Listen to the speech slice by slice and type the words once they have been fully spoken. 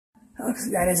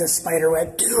That is a spider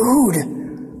web.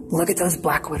 Dude! Look at those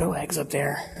black widow eggs up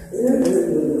there.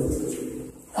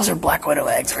 Those are black widow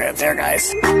eggs right up there,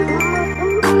 guys.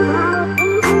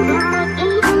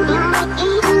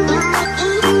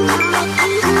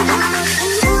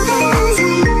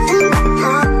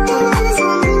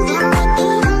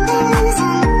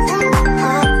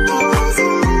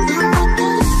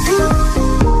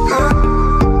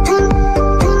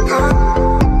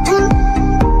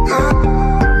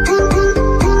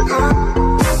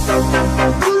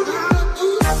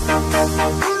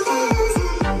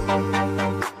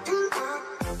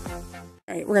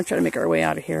 We're gonna try to make our way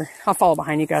out of here. I'll follow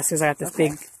behind you guys because I got this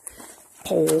big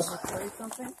pole.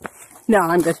 No,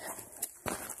 I'm good.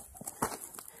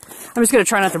 I'm just gonna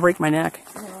try not to break my neck.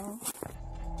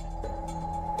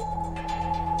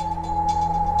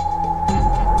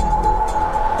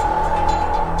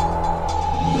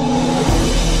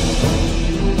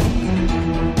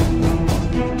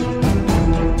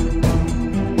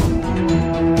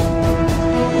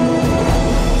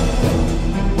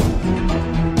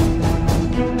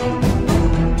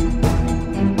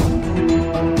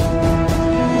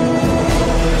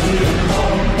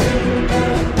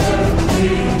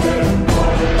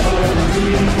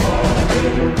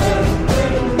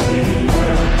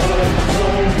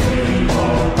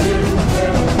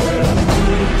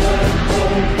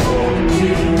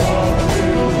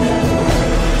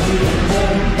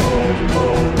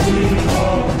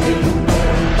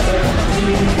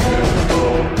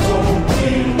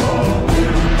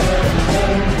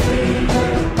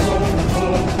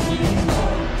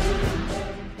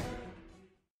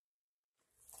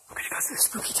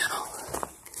 Spooky tunnel.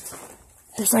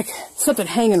 There's like something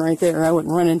hanging right there. I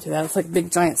wouldn't run into that. It's like a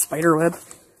big giant spider web.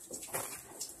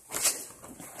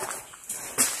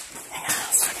 Hang on,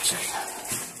 let's try to show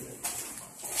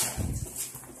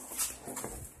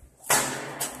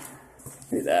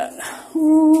you. Look at that.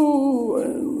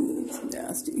 Ooh, that's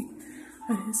nasty.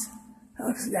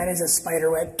 That is a spider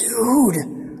web.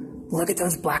 Dude! Look at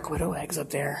those black widow eggs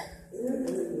up there.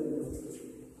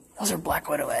 Those are black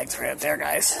widow eggs right up there,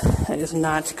 guys. That is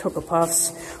not Cocoa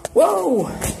Puffs. Whoa!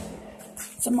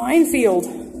 It's a minefield.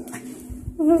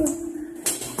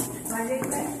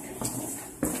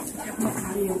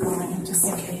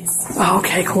 Oh,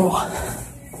 okay, cool.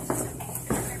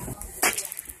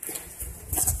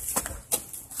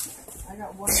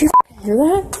 Did you hear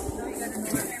that?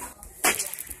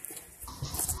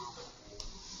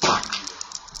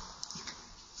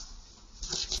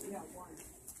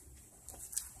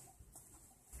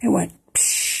 It went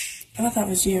psh. I thought that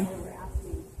was you.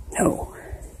 No,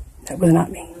 that was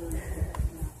not me.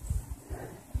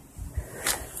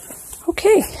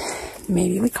 Okay,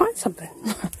 maybe we caught something.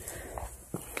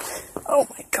 Oh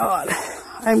my god,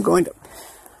 I'm going to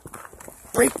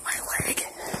break my leg.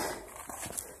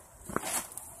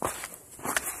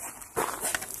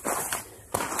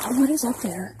 Oh, what is up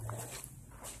there?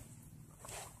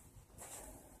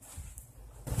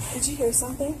 Did you hear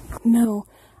something? No.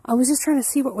 I was just trying to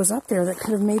see what was up there that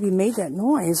could have maybe made that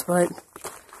noise, but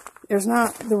there's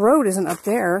not, the road isn't up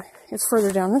there. It's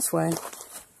further down this way.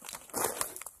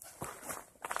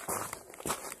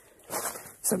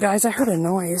 So guys, I heard a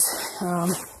noise,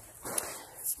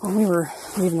 when we were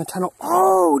leaving the tunnel.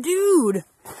 Oh, dude!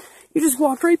 You just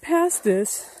walked right past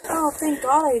this. Oh, thank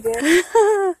God I did.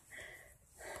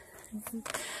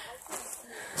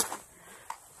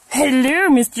 Hello,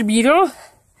 Mr. Beetle.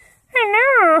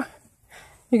 Hello.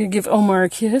 You can give Omar a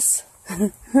kiss. I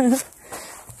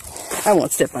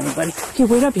won't step on anybody. Here,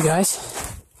 wait up, you guys.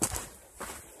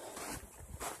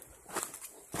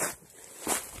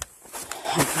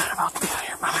 I'm not about to be out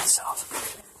here by myself.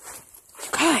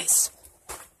 You guys,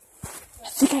 I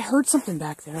think I heard something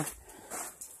back there.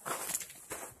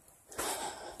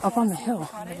 Up on the hill.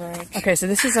 Okay, so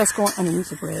this is us going underneath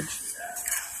the bridge.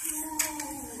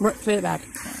 Play it back.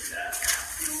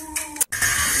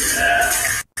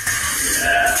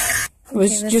 It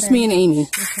was just me and Amy.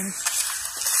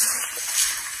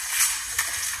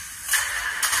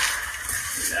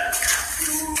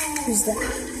 Who's that?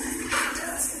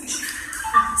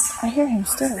 I hear him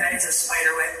still. That is a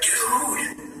spider web.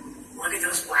 Dude! Look at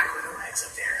those black widow eggs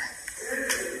up there.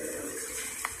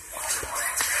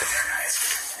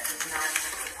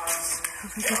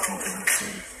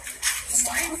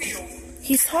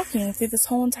 He's talking through this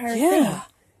whole entire thing. Yeah.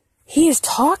 He is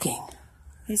talking.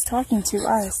 He's talking to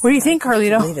us. What do you think,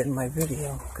 Carlito? I deleted my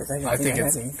video because I think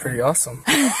it's pretty awesome.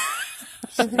 I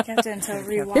think I have to until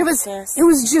rewatch this. It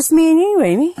was just me and you,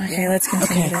 Amy. Okay, let's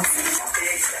continue this.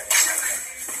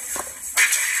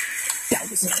 That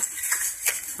was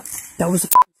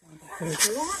it.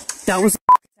 That was the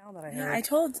sound sound that I heard.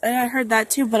 Yeah, I heard that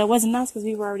too, but it wasn't us because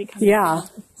we were already coming. Yeah,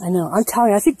 I know. I'm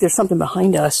telling you, I think there's something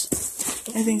behind us.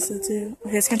 I think so too.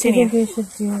 Okay, let's continue. I think we should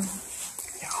do... Yeah,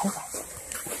 hold on.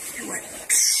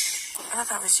 I thought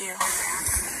that was you.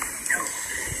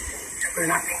 We're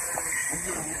not.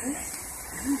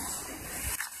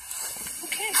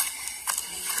 Okay.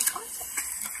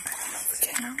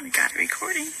 Okay, now we got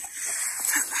recording.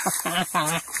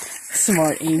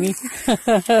 Smart, Amy.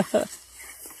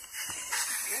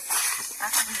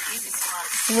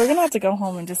 We're gonna have to go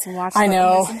home and just watch. I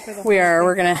know. We are.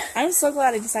 We're gonna. I'm so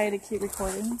glad I decided to keep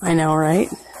recording. I know, right?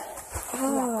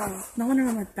 Oh, no wonder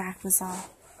my back was off.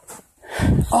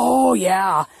 Oh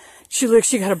yeah. She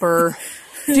got a burr.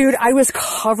 Dude, I was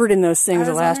covered in those things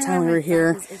the last time we were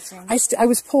here. I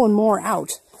was pulling more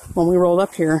out when we rolled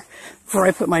up here before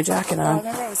I put my jacket on. I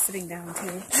remember I was sitting down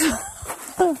too.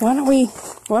 Why don't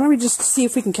we just see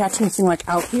if we can catch anything like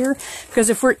out here? Because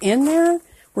if we're in there,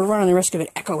 we're running the risk of it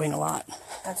echoing a lot.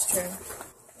 That's true.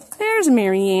 There's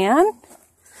Marianne.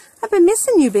 I've been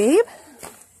missing you, babe.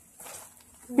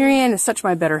 Marianne is such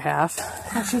my better half.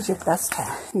 Oh, she's your best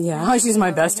half. Yeah, she's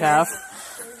my best half.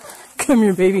 Come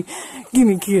here, baby. Give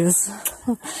me a kiss.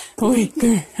 Wait,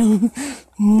 Funny.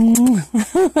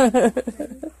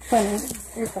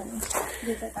 You're funny.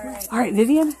 all right,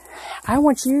 Vivian, I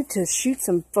want you to shoot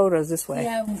some photos this way.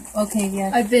 Yeah, okay, yeah.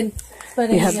 I've been...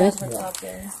 But You have been? we're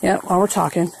talking. Yeah, while we're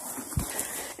talking.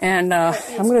 And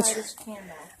I'm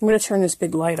gonna turn this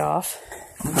big light off.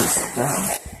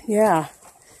 Yeah.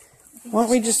 Why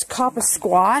don't we just cop a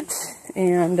squat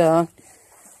and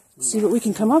see what we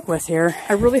can come up with here.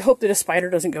 I really hope that a spider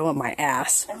doesn't go up my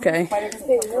ass, okay? Spiders like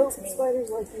you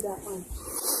that one.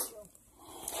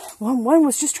 Well, one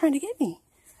was just trying to get me.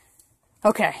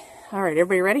 Okay. All right,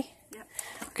 everybody ready? Yep.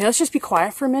 Okay, let's just be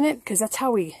quiet for a minute, because that's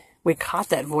how we caught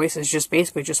that voice, is just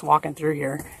basically just walking through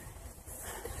here.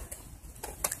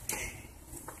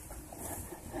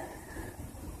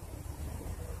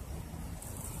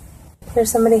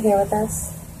 There's somebody here with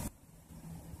us.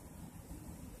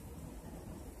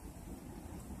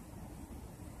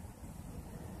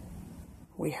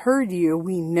 We heard you.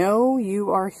 We know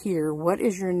you are here. What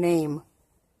is your name?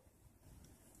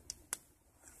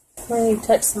 When you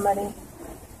touch somebody.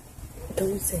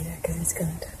 Don't say that because he's going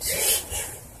to touch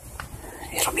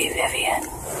you. It'll be Vivian.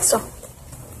 So.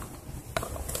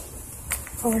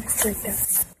 Oh, it's freaked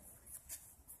out.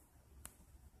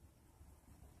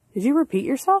 Did you repeat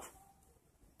yourself?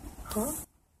 Huh?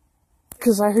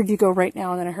 Because I heard you go right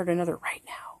now, and then I heard another right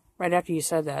now. Right after you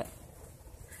said that.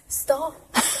 Stop.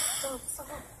 Stop.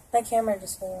 My camera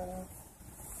just fell off.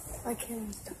 My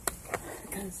camera stopped.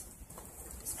 Because...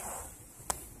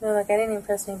 No, like I didn't even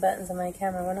press any buttons on my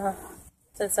camera. Went off.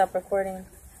 So it stopped recording.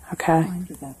 Okay. I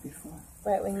did that before.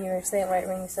 Right when you said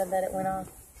that, it went off.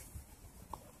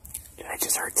 Dude, I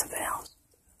just heard something else.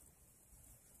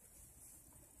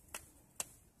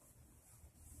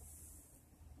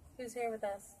 Who's here with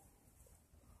us?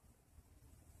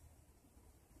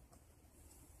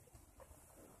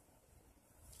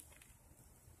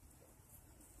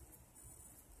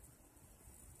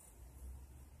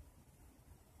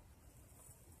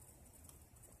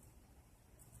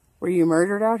 Were you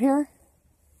murdered out here?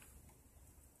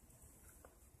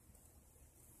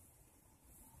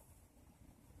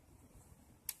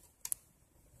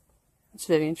 It's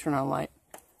Vivian, turn on light.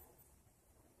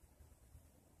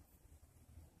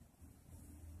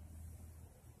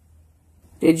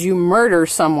 Did you murder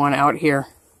someone out here?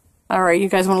 All right, you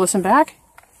guys want to listen back?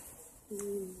 Yeah.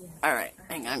 All right,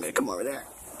 hang on, I'm going to come over there.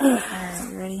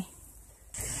 Alright, you ready?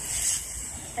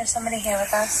 There's somebody here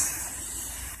with us.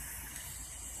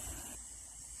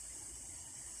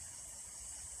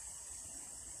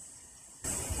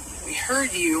 We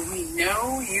heard you. We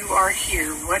know you are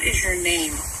here. What is your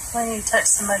name? When you touch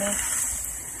somebody. Don't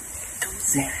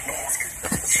say it. Yeah,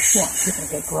 she's going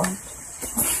to get grown.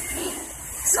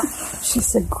 She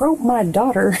said, grope my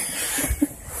daughter. We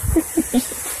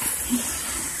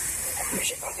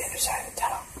should go to the other side of the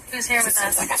tunnel. Who's here with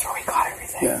us? Like that's where we got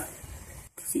everything. Yeah.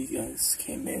 Because you guys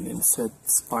came in and said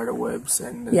spider webs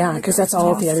and... then Yeah, the because guy that's all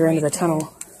at talked, the other end of the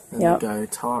tunnel. And Yep. the guy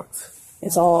talked.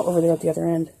 It's all over there at the other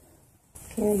end.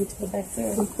 Can we get to the back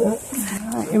there?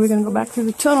 Alright, here we're going to go back through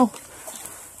the tunnel.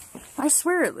 I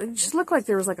swear, it just looked like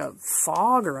there was like a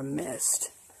fog or a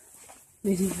mist.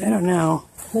 I don't know.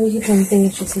 Maybe you can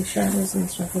think you see shadows and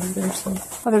stuff over there. So.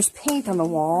 Well, there's paint on the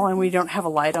wall, and we don't have a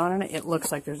light on it. It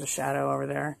looks like there's a shadow over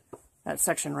there. That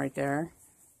section right there.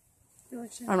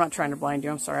 I'm not trying to blind you.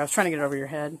 I'm sorry. I was trying to get it over your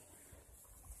head.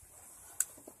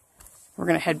 We're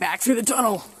going to head back through the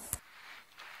tunnel.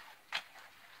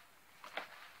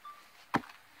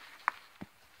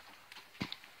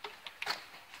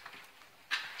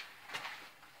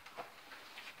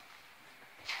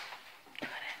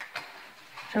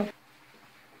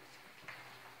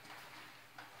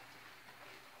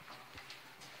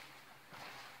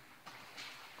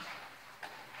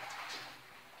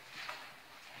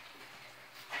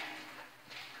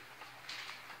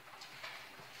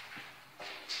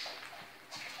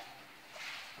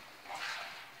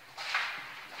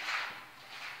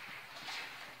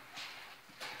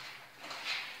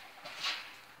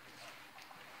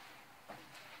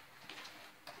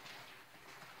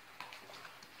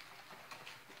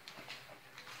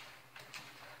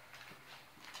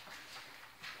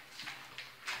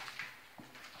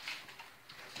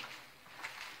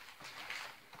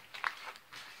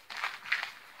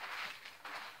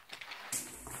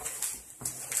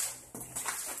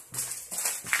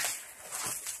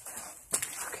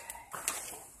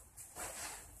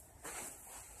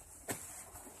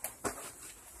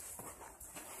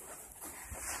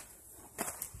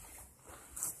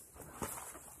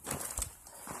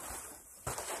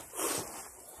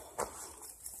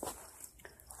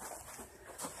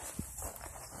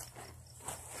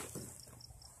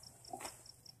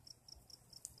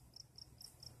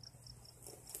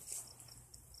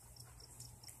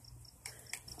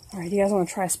 Alright, do you guys want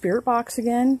to try a spirit box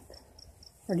again?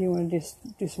 Or do you want to just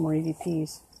do some more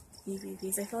EVPs?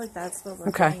 EVPs. I feel like that's what we're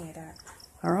okay. playing it at.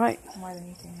 Alright. More than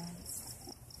anything else.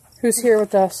 Who's here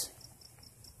with us?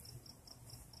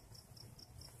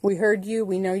 We heard you.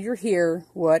 We know you're here.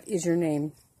 What is your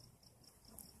name?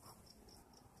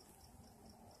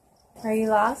 Are you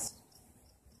lost?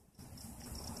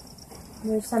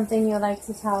 There's something you'd like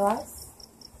to tell us?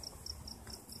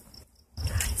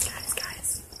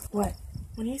 Guys. What?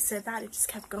 When you said that, it just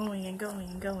kept going and going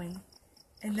and going.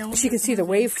 And no one She can see the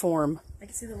waveform. I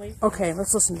can see the waveform. Okay,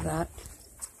 let's listen to that.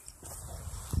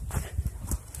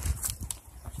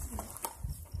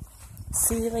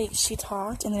 See, like, she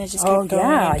talked, and then it just kept going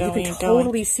yeah, and going you can and going.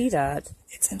 totally see that.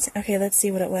 It's insane. Okay, let's see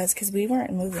what it was, because we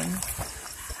weren't moving.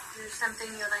 There's something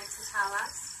you'd like to tell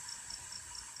us?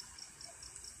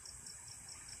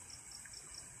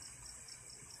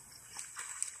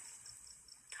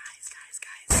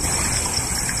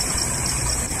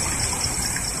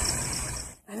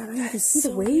 I don't know, you can see the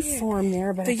waveform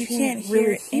there, but I you can't hear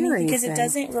really hear anything. Because it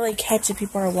doesn't really catch if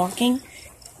people are walking.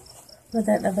 With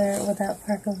that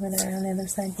park over there on the other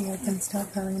side, you can still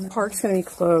calling. The park's going to be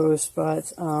closed,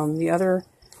 but the other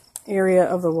area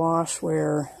of the wash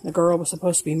where the girl was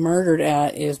supposed to be murdered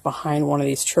at is behind one of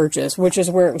these churches, which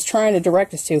is where it was trying to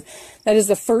direct us to. That is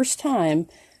the first time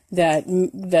that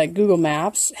Google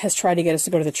Maps has tried to get us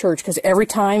to go to the church, because every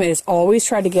time it has always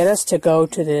tried to get us to go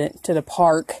to the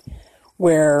park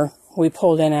where we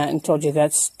pulled in at and told you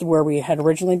that's where we had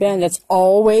originally been. That's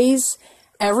always,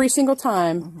 every single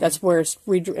time, that's where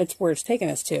it's taken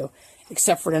us to,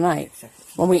 except for tonight,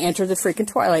 when we entered the freaking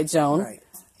Twilight Zone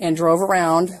and drove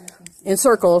around in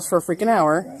circles for a freaking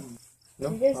hour. No,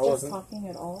 Were you guys I wasn't. talking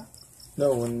at all?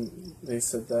 No, when they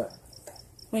said that.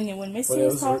 When Missy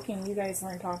was talking, you guys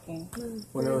weren't talking.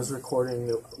 When I was recording,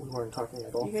 we weren't talking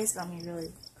at all. You guys got me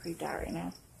really creeped out right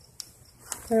now.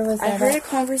 Where was I that? heard a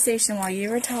conversation while you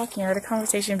were talking. I heard a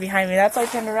conversation behind me. That's why I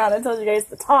turned around and told you guys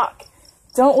to talk.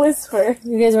 Don't whisper.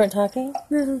 You guys weren't talking?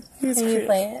 No. Can you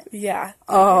play it? Yeah.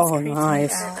 Oh,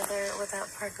 nice. With that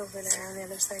park over there on the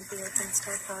other side, you can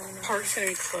start calling. Park's going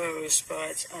to be closed,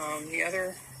 but the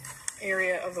other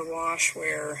area of the wash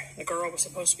where the girl was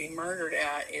supposed to be murdered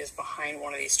at is behind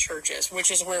one of these churches,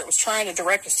 which is where it was trying to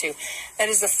direct us to. That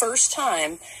is the first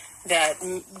time that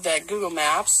Google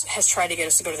Maps has tried to get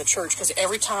us to go to the church, because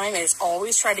every time it has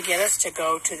always tried to get us to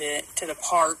go to the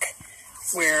park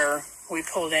where we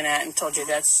pulled in at and told you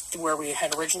that's where we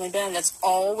had originally been. That's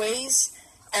always,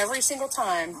 every single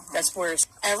time, that's where it's,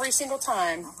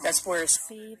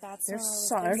 See, that's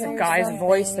there's a guy's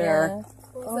voice there.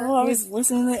 Oh, I was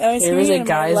listening. There was a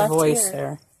guy's voice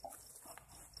there.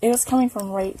 It was coming from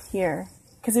right here,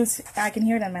 because I can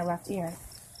hear it in my left ear.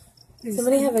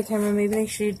 Somebody have a camera. Maybe they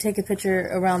should take a picture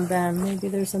around them. Maybe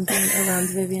there's something around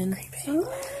Vivian. Bushes rustle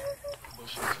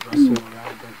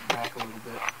around, bent back a little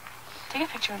bit. Take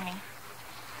a picture of me.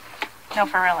 No,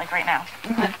 for real, like right now.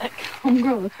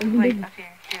 Homegirl, Like up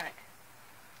here, do it.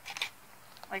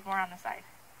 Like more on the side.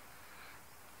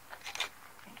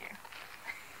 Thank you.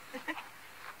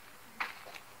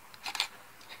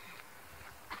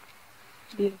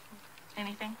 Beautiful.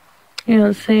 Anything? You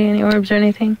don't see any orbs or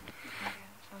anything?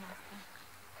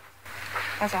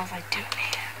 That's why I was like, dude,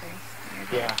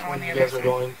 Yeah, when you guys were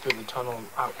going through the tunnel,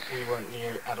 we weren't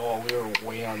near at all. We were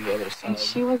way on the other side. And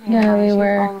she wasn't. Yeah, we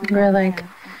were. We were like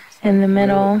in the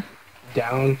middle.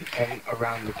 Down and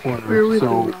around the corner,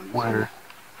 so where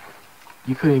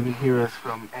you couldn't even hear us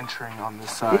from entering on this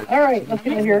side. All right, let's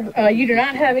get in here. You do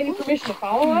not have any permission to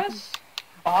follow us,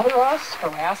 bother us,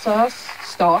 harass us,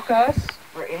 stalk us,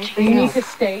 or anything. You need to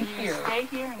stay here. Stay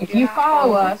here. If you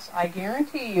follow us, I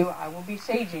guarantee you I will be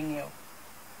saging you.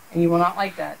 And you will not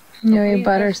like that. Yeah, we Please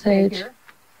butter just stay sage. here.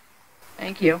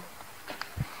 Thank you.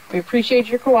 We appreciate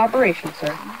your cooperation,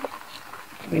 sir.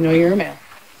 We know you're a man.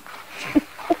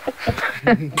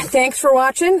 Thanks for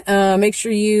watching. Make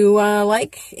sure you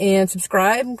like and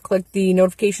subscribe. Click the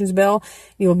notifications bell.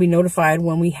 You will be notified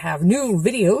when we have new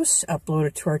videos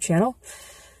uploaded to our channel.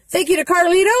 Thank you to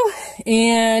Carlito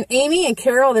and Amy and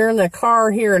Carol. They're in the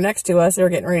car here next to us. They're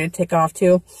getting ready to take off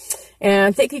too.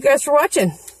 And thank you guys for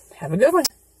watching. Have a good one.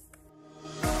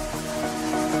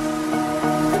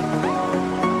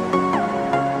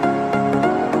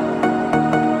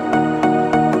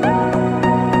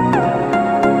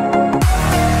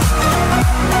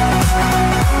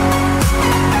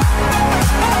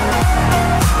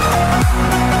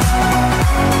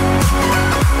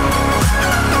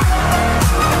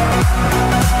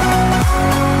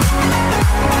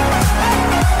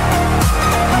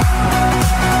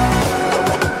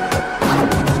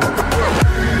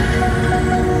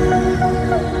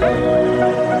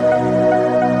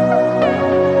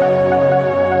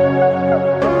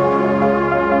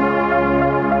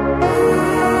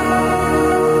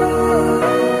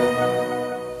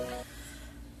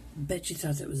 bet you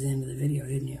thought that was the end of the video,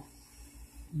 didn't you?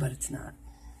 But it's not.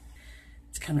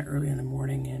 It's kind of early in the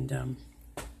morning, and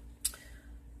I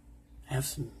have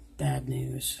some bad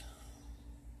news.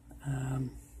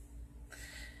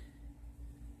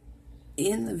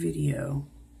 In the video,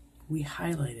 we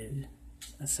highlighted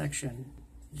a section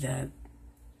that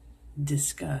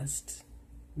discussed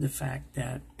the fact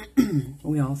that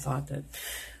we all thought that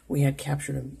we had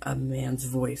captured a man's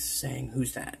voice saying,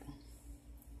 "Who's that?"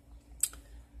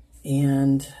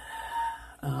 And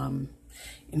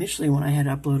initially, when I had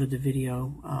uploaded the video,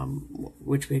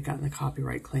 which we had gotten the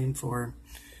copyright claim for,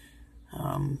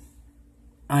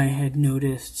 I had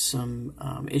noticed some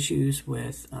issues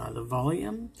with the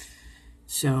volume.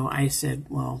 So I said,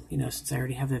 well, you know, since I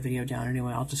already have that video down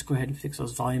anyway, I'll just go ahead and fix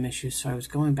those volume issues. So I was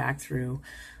going back through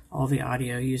all the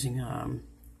audio using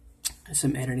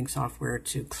some editing software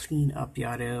to clean up the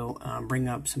audio, bring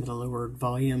up some of the lowered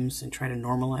volumes, and try to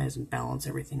normalize and balance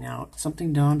everything out.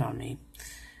 Something dawned on me,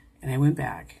 and I went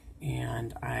back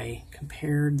and I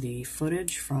compared the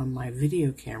footage from my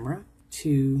video camera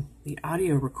to the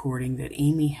audio recording that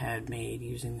Amy had made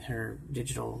using her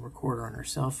digital recorder on her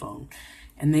cell phone,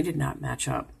 and they did not match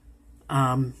up.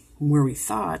 Where we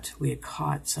thought we had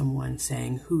caught someone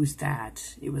saying, "Who's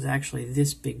that?" it was actually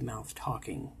this big mouth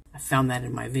talking. I found that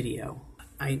in my video.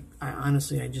 I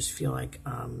honestly, I just feel like,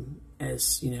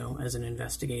 as you know, as an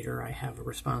investigator, I have a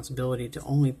responsibility to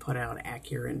only put out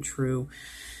accurate and true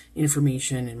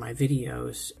information in my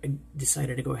videos. I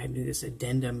decided to go ahead and do this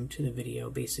addendum to the video,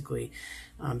 basically,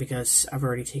 because I've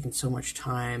already taken so much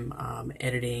time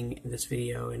editing this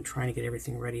video and trying to get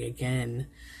everything ready again.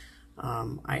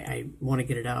 I want to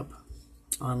get it up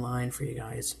online for you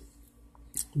guys,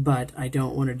 but I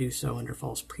don't want to do so under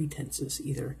false pretenses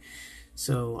either.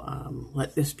 So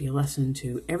let this be a lesson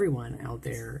to everyone out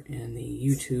there in the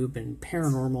YouTube and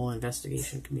paranormal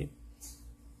investigation community.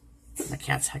 My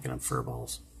cat's hacking up fur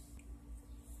balls.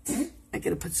 I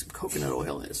gotta put some coconut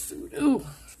oil in his food. Ooh.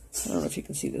 I don't know if you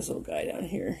can see this little guy down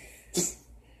here.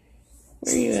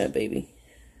 Where are you at, baby?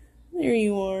 There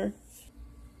you are.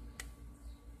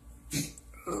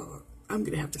 I'm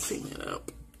gonna have to clean that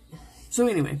up. So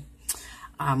anyway,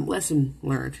 lesson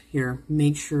learned here.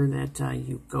 Make sure that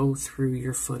you go through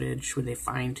your footage with a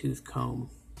fine-tooth comb.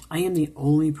 I am the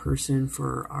only person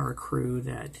for our crew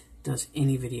that does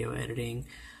any video editing.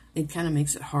 It kind of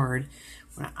makes it hard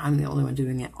when I'm the only one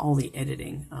doing all the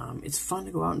editing. It's fun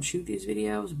to go out and shoot these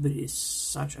videos, but it's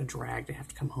such a drag to have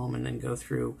to come home and then go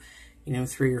through, you know,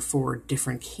 3 or 4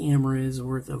 different cameras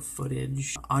worth of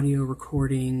footage, audio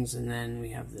recordings, and then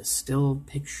we have the still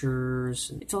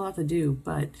pictures. It's a lot to do,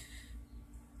 but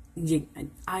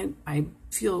I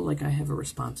feel like I have a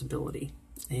responsibility,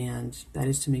 and that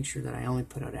is to make sure that I only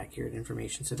put out accurate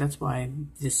information. So that's why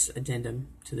this addendum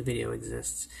to the video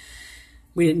exists.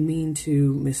 We didn't mean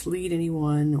to mislead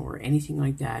anyone or anything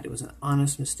like that. It was an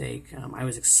honest mistake. I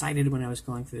was excited when I was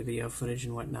going through the video footage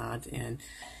and whatnot, and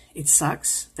it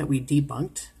sucks that we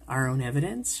debunked our own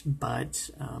evidence, but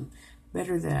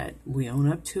better that we own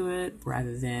up to it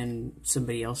rather than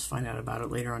somebody else find out about it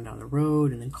later on down the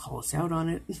road and then call us out on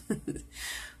it.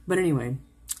 But anyway,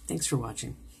 thanks for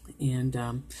watching.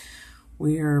 And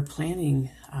we are planning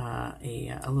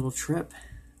a little trip,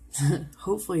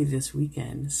 hopefully this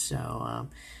weekend. So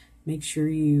make sure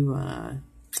you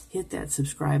hit that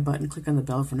subscribe button, click on the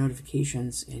bell for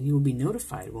notifications, and you will be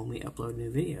notified when we upload new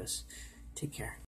videos. Take care.